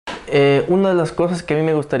Una de las cosas que a mí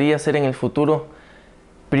me gustaría hacer en el futuro,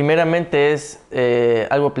 primeramente es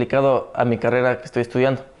algo aplicado a mi carrera que estoy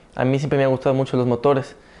estudiando. A mí siempre me han gustado mucho los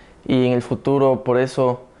motores y en el futuro por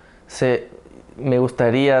eso se, me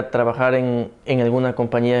gustaría trabajar en alguna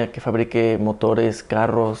compañía que fabrique motores,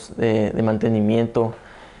 carros de mantenimiento.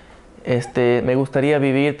 Me gustaría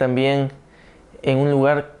vivir también en un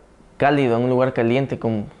lugar cálido, en un lugar caliente,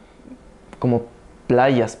 como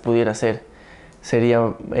playas pudiera ser.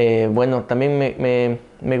 Sería bueno. También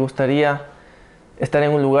me gustaría estar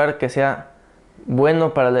en un lugar que sea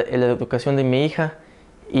bueno para la educación de mi hija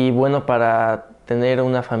y bueno para tener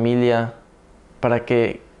una familia, para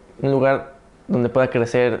que un lugar donde pueda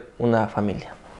crecer una familia.